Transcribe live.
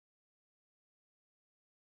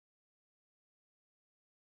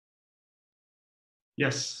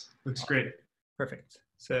Yes, looks great. Perfect.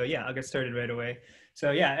 So yeah, I'll get started right away. So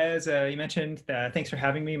yeah, as you mentioned, thanks for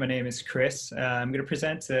having me. My name is Chris. I'm going to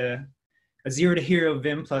present a zero to hero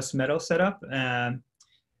Vim plus metal setup.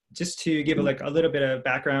 Just to give a little bit of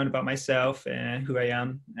background about myself and who I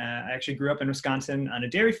am. I actually grew up in Wisconsin on a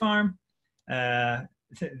dairy farm.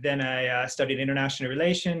 Then I studied international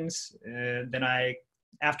relations. Then I,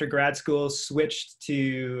 after grad school, switched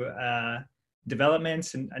to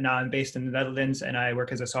development, and now I'm based in the Netherlands, and I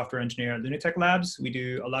work as a software engineer at Untitled Labs. We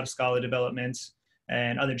do a lot of Scala development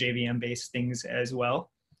and other JVM-based things as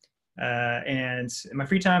well. And in my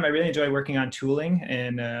free time, I really enjoy working on tooling,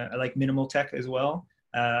 and I like minimal tech as well.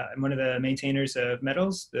 I'm one of the maintainers of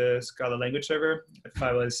Metals, the Scala language server. If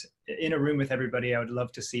I was in a room with everybody, I would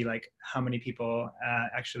love to see like how many people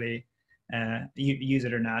actually use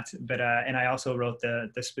it or not. But and I also wrote the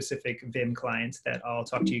specific Vim client that I'll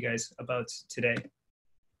talk to you guys about today.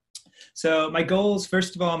 So my goals,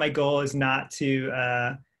 first of all, my goal is not to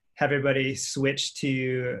have everybody switch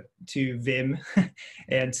to Vim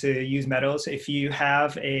and to use Metals. If you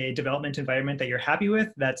have a development environment that you're happy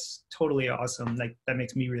with, that's totally awesome. Like that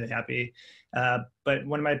makes me really happy. But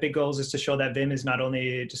one of my big goals is to show that Vim is not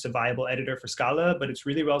only just a viable editor for Scala, but it's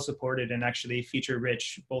really well supported and actually feature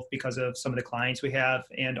rich, both because of some of the clients we have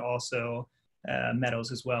and also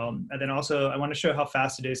Metals as well. And then also I want to show how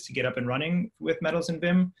fast it is to get up and running with Metals and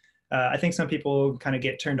Vim. I think some people kind of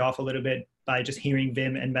get turned off a little bit by just hearing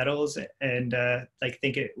Vim and Metals and like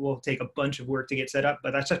think it will take a bunch of work to get set up,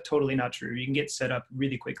 but that's just totally not true. You can get set up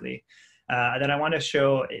really quickly. Then I want to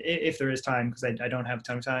show, if there is time, because I don't have a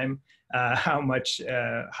ton of time, how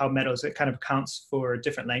Metals, it kind of accounts for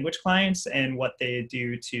different language clients and what they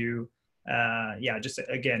do to, yeah, just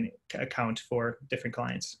again, account for different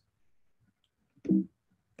clients.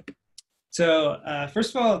 So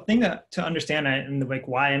first of all, the thing to understand and like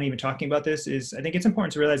why I'm even talking about this is I think it's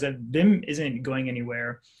important to realize that Vim isn't going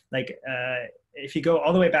anywhere. Like if you go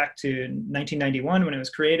all the way back to 1991 when it was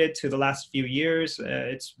created to the last few years,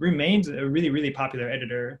 it's remained a really, really popular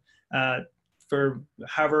editor. For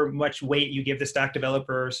however much weight you give the Stack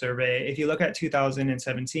Developer survey, if you look at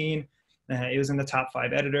 2017, it was in the top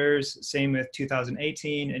 5 editors, same with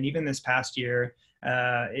 2018, and even this past year,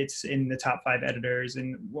 it's in the top 5 editors.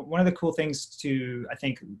 And one of the cool things to, I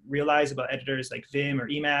think, realize about editors like Vim or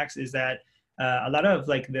Emacs is that a lot of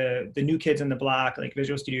like the new kids in the block, like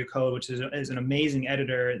Visual Studio Code, which is an amazing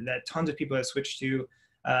editor that tons of people have switched to,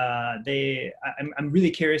 I'm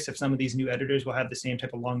really curious if some of these new editors will have the same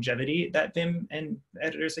type of longevity that Vim and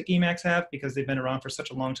editors like Emacs have, because they've been around for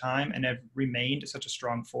such a long time and have remained such a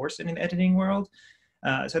strong force in the editing world.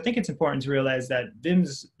 So I think it's important to realize that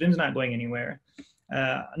Vim's not going anywhere.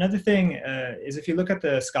 Another thing is if you look at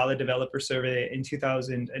the Scala developer survey in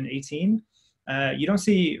 2018, you don't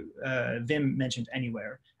see Vim mentioned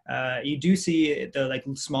anywhere. You do see the like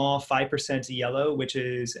small 5% yellow, which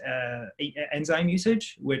is enzyme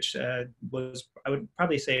usage, which was, I would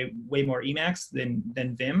probably say, way more Emacs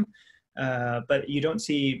than Vim. But you don't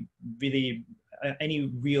see really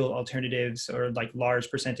any real alternatives or like large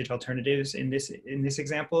percentage alternatives in this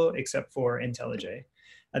example, except for IntelliJ.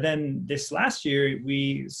 And then this last year,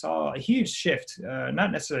 we saw a huge shift,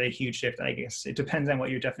 not necessarily a huge shift, I guess. It depends on what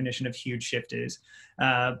your definition of huge shift is.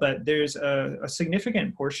 But there's a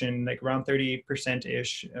significant portion, like around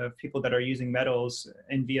 30%-ish of people that are using Metals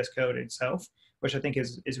in VS Code itself, which I think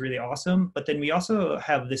is really awesome. But then we also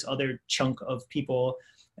have this other chunk of people,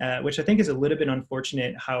 which I think is a little bit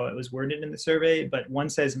unfortunate how it was worded in the survey. But one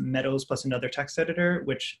says Metals plus another text editor,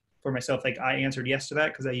 which for myself, like I answered yes to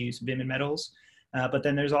that because I use Vim and Metals. But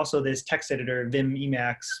then there's also this text editor, Vim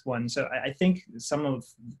Emacs one. So I think some of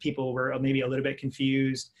people were maybe a little bit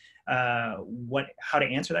confused how to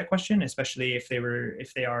answer that question, especially if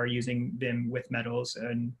they are using Vim with Metals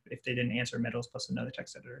and if they didn't answer Metals plus another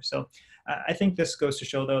text editor. So I think this goes to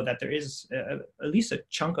show, though, that there is at least a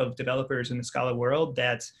chunk of developers in the Scala world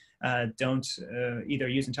that don't either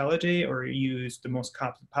use IntelliJ or use the most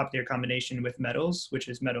popular combination with Metals, which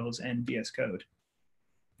is Metals and VS Code.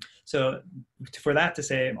 So for that to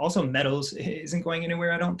say, also Metals isn't going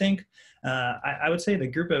anywhere, I don't think. I would say the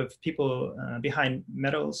group of people behind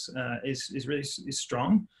Metals is really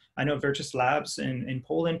strong. I know Virtus Labs in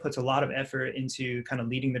Poland puts a lot of effort into kind of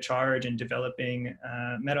leading the charge and developing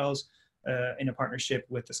Metals in a partnership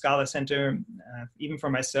with the Scala Center. Even for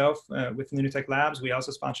myself, with Lunatech Labs, we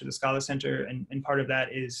also sponsor the Scala Center, and part of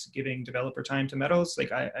that is giving developer time to Metals.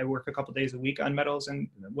 Like I work a couple days a week on Metals and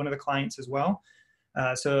one of the clients as well.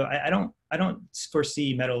 So I don't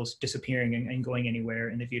foresee metals disappearing and going anywhere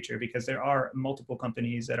in the future, because there are multiple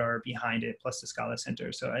companies that are behind it, plus the Scala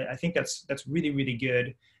Center. So I think that's really, really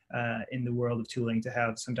good in the world of tooling, to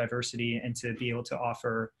have some diversity and to be able to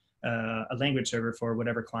offer a language server for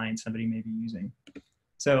whatever client somebody may be using.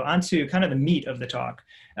 So on to kind of the meat of the talk.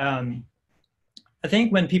 I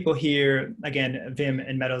think when people hear, again, Vim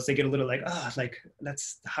and metals, they get a little like, oh, like,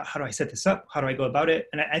 how do I set this up? How do I go about it?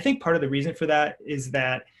 And I think part of the reason for that is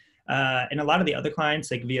that in a lot of the other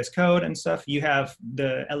clients, like VS Code and stuff, you have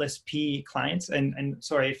the LSP clients. And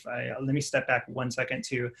sorry, let me step back 1 second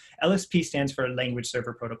too. LSP stands for Language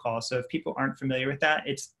Server Protocol. So if people aren't familiar with that,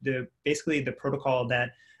 it's basically the protocol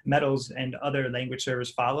that metals and other language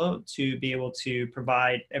servers follow to be able to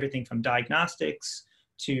provide everything from diagnostics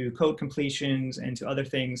to code completions and to other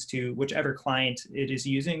things to whichever client it is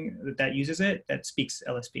using that uses it, that speaks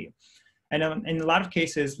LSP. And in a lot of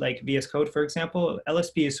cases, like VS Code, for example,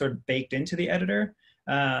 LSP is sort of baked into the editor.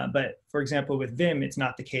 But for example, with Vim, it's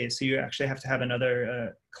not the case. So you actually have to have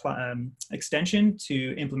another extension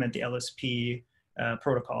to implement the LSP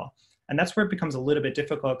protocol. And that's where it becomes a little bit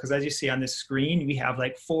difficult, because as you see on this screen, we have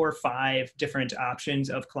like 4 or 5 different options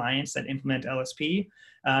of clients that implement LSP.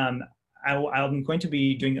 I'm going to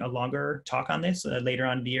be doing a longer talk on this later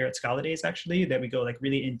on in the year at Scala Days, actually, that we go like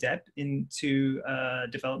really in depth into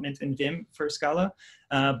development in Vim for Scala.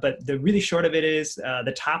 But the really short of it is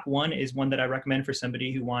the top one is one that I recommend for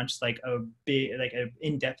somebody who wants like a big, like an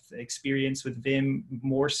in-depth experience with Vim,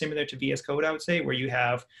 more similar to VS Code, I would say, where you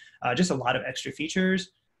have just a lot of extra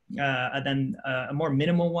features. And then a more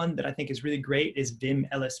minimal one that I think is really great is Vim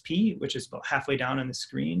LSP, which is about halfway down on the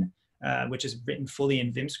screen, which is written fully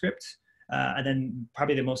in Vim script. And then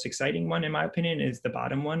probably the most exciting one, in my opinion, is the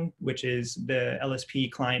bottom one, which is the LSP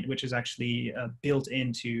client, which is actually built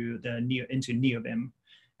into NeoVim,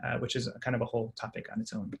 which is kind of a whole topic on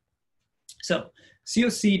its own. So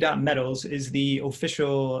coc.metals is the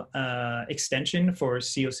official extension for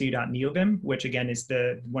coc.neovim, which again is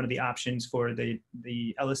one of the options for the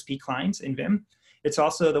LSP clients in Vim. It's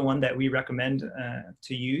also the one that we recommend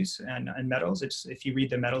to use and metals. If you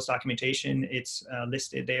read the metals documentation, it's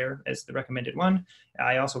listed there as the recommended one.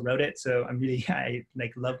 I also wrote it, so I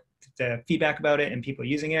love the feedback about it and people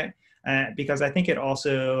using it, because I think it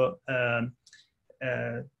also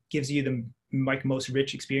gives you the most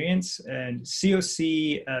rich experience. And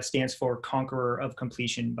COC stands for Conqueror of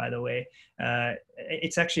Completion, by the way.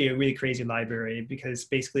 It's actually a really crazy library, because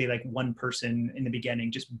basically like one person in the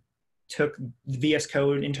beginning just took VS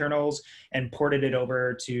Code internals and ported it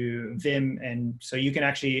over to Vim. And so you can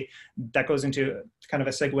actually, that goes into kind of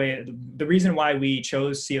a segue. The reason why we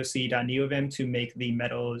chose coc.neovim to make the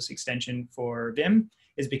metals extension for Vim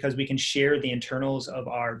is because we can share the internals of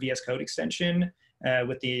our VS Code extension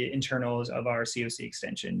with the internals of our COC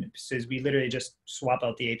extension. So we literally just swap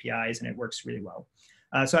out the APIs and it works really well.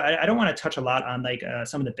 So I don't want to touch a lot on like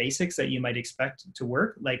some of the basics that you might expect to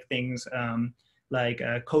work, like things like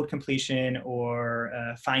code completion or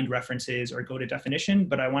find references or go to definition,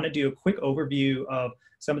 but I want to do a quick overview of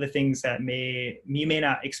some of the things that you may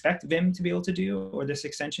not expect Vim to be able to do or this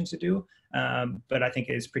extension to do, but I think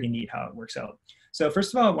it is pretty neat how it works out. So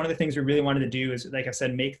first of all, one of the things we really wanted to do is, like I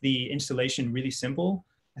said, make the installation really simple.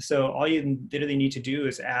 So all you literally need to do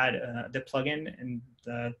is add the plugin and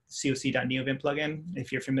the coc.neovim plugin.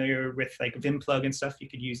 If you're familiar with like Vim plug and stuff, you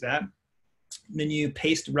could use that. Then you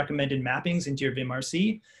paste recommended mappings into your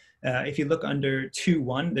vimrc. If you look under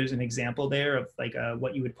 2.1, there's an example there of like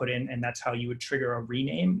what you would put in, and that's how you would trigger a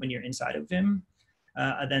rename when you're inside of Vim.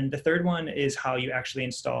 And then the third one is how you actually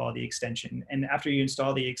install the extension. And after you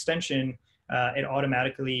install the extension, it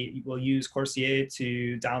automatically will use Corsair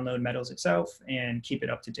to download metals itself and keep it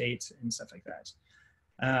up to date and stuff like that.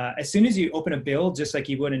 As soon as you open a build, just like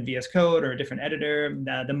you would in VS Code or a different editor,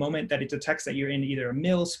 the moment that it detects that you're in either a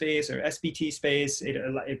mil space or SBT space,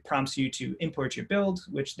 it prompts you to import your build,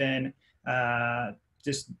 which then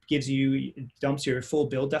just dumps your full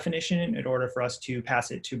build definition in order for us to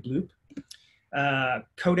pass it to Bloop.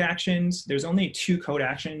 Code actions, there's only 2 code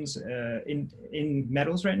actions in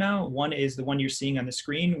metals right now. One is the one you're seeing on the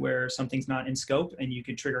screen where something's not in scope and you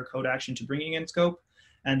could trigger a code action to bringing in scope.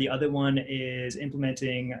 And the other one is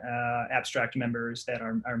implementing abstract members that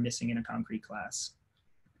are missing in a concrete class.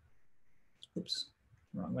 Oops,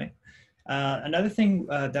 wrong way. Another thing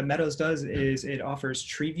that Metals does is it offers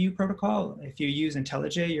tree view protocol. If you use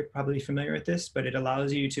IntelliJ, you're probably familiar with this, but it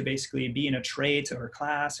allows you to basically be in a trait or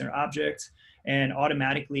class or object and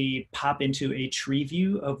automatically pop into a tree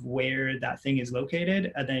view of where that thing is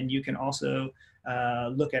located. And then you can also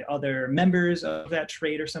look at other members of that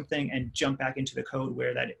trait or something and jump back into the code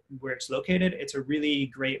where it's located. It's a really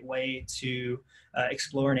great way to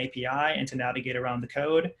explore an API and to navigate around the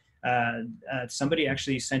code. Somebody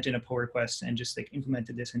actually sent in a pull request and just like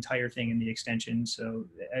implemented this entire thing in the extension. So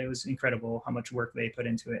it was incredible how much work they put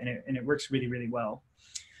into it, and it works really, really well.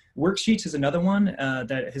 Worksheets is another one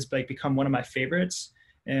that has like become one of my favorites.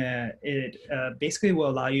 It basically will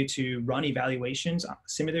allow you to run evaluations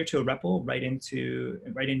similar to a REPL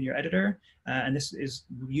right in your editor. And this is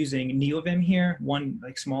using NeoVim here. One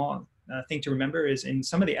like small thing to remember is in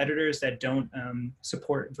some of the editors that don't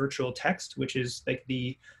support virtual text, which is like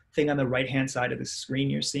the thing on the right-hand side of the screen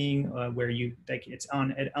you're seeing where you like it's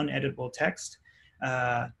on uneditable text.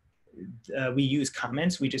 We use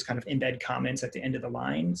comments. We just kind of embed comments at the end of the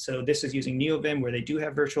line. So this is using NeoVim where they do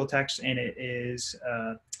have virtual text, and it is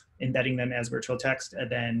embedding them as virtual text. And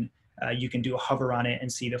then you can do a hover on it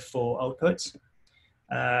and see the full outputs.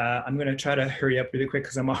 I'm going to try to hurry up really quick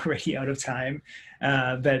because I'm already out of time.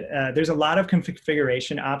 But there's a lot of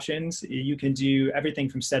configuration options. You can do everything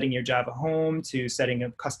from setting your Java home to setting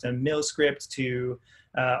a custom mill script to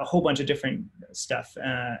a whole bunch of different stuff.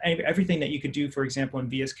 Everything that you could do, for example, in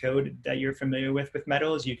VS Code that you're familiar with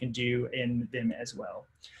metals, you can do in Vim as well.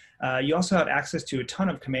 You also have access to a ton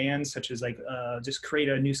of commands, such as like just create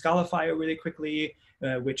a new Scala file really quickly,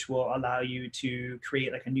 which will allow you to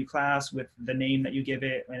create like a new class with the name that you give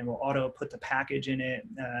it, and it will auto put the package in it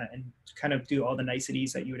and kind of do all the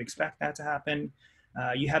niceties that you would expect that to happen.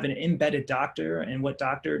 You have an embedded doctor, and what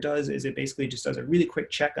doctor does is it basically just does a really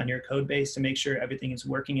quick check on your code base to make sure everything is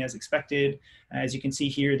working as expected. As you can see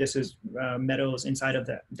here, this is metals inside of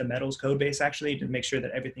the metals code base actually to make sure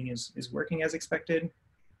that everything is working as expected.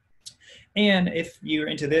 And if you're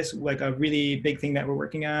into this, like a really big thing that we're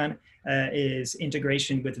working on is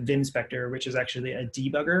integration with VimSpecter, which is actually a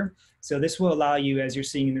debugger. So this will allow you, as you're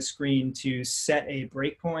seeing in the screen, to set a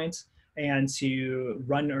breakpoint and to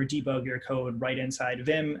run or debug your code right inside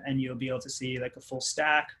Vim, and you'll be able to see like a full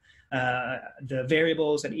stack, the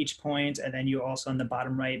variables at each point, and then you also on the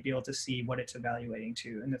bottom right be able to see what it's evaluating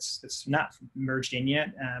to. And it's not merged in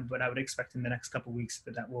yet, but I would expect in the next couple of weeks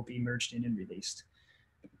that will be merged in and released.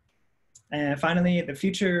 And finally, the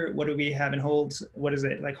future, what do we have in holds? What does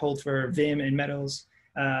it like hold for Vim and metals?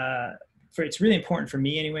 It's really important for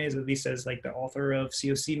me anyways, at least as like the author of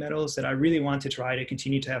COC metals, that I really want to try to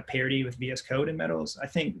continue to have parity with VS Code and metals. I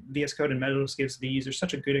think VS Code and metals gives the user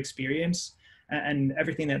such a good experience, and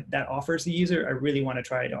everything that offers the user, I really want to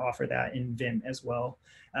try to offer that in Vim as well.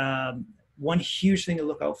 One huge thing to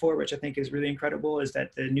look out for, which I think is really incredible, is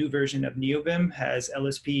that the new version of NeoVim has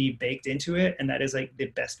LSP baked into it, and that is like the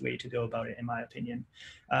best way to go about it, in my opinion.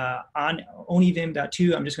 On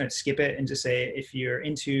onlyvim.2, I'm just going to skip it and just say if you're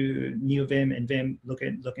into NeoVim and Vim, look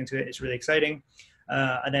into it. It's really exciting.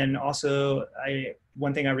 And then also,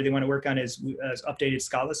 one thing I really want to work on is updated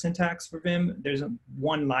Scala syntax for Vim. There's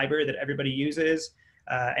one library that everybody uses,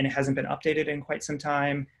 and it hasn't been updated in quite some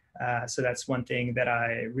time. So that's one thing that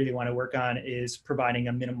I really want to work on, is providing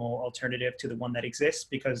a minimal alternative to the one that exists,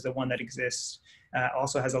 because the one that exists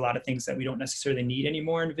also has a lot of things that we don't necessarily need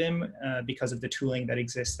anymore in Vim because of the tooling that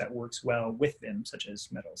exists that works well with Vim, such as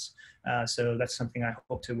metals. So that's something I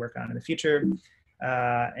hope to work on in the future.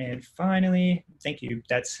 And finally, thank you.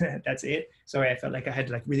 That's it. Sorry, I felt like I had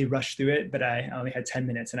to like really rush through it, but I only had 10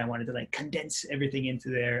 minutes and I wanted to like condense everything into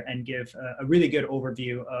there and give a really good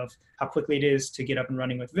overview of how quickly it is to get up and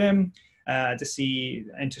running with Vim, to see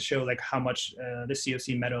and to show like how much the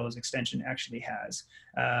COC metals extension actually has.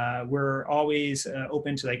 We're always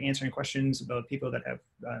open to like answering questions about people that have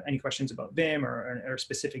any questions about Vim or a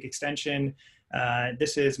specific extension.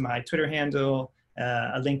 This is my Twitter handle.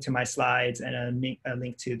 A link to my slides, and a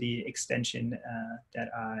link to the extension that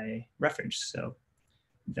I referenced. So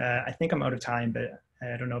I think I'm out of time, but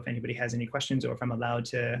I don't know if anybody has any questions or if I'm allowed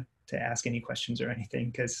to ask any questions or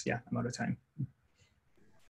anything, because yeah, I'm out of time.